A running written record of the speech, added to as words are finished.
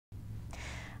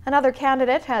Another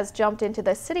candidate has jumped into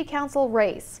the city council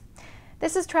race.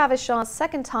 This is Travis Shaw's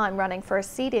second time running for a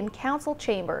seat in council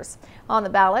chambers. On the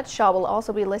ballot, Shaw will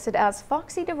also be listed as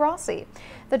Foxy DeRossi.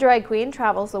 The drag queen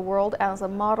travels the world as a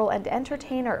model and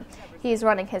entertainer. He's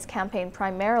running his campaign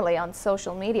primarily on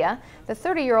social media. The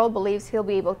 30-year-old believes he'll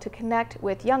be able to connect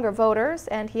with younger voters,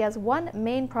 and he has one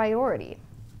main priority.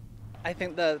 I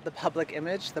think the public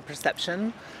image, the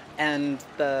perception, and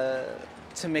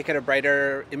to make it a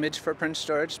brighter image for Prince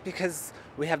George, because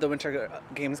we have the Winter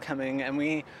Games coming and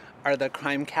we are the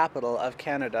crime capital of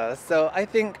Canada. So I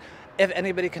think if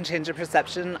anybody can change the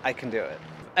perception, I can do it.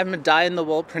 I'm a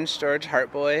dyed-in-the-wool Prince George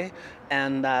heart boy,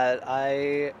 and that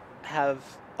I have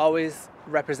always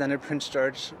represented Prince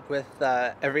George with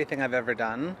everything I've ever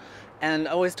done, and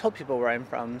always told people where I'm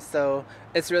from. So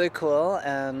it's really cool,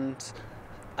 and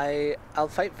I'll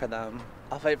fight for them.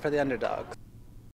 I'll fight for the underdogs.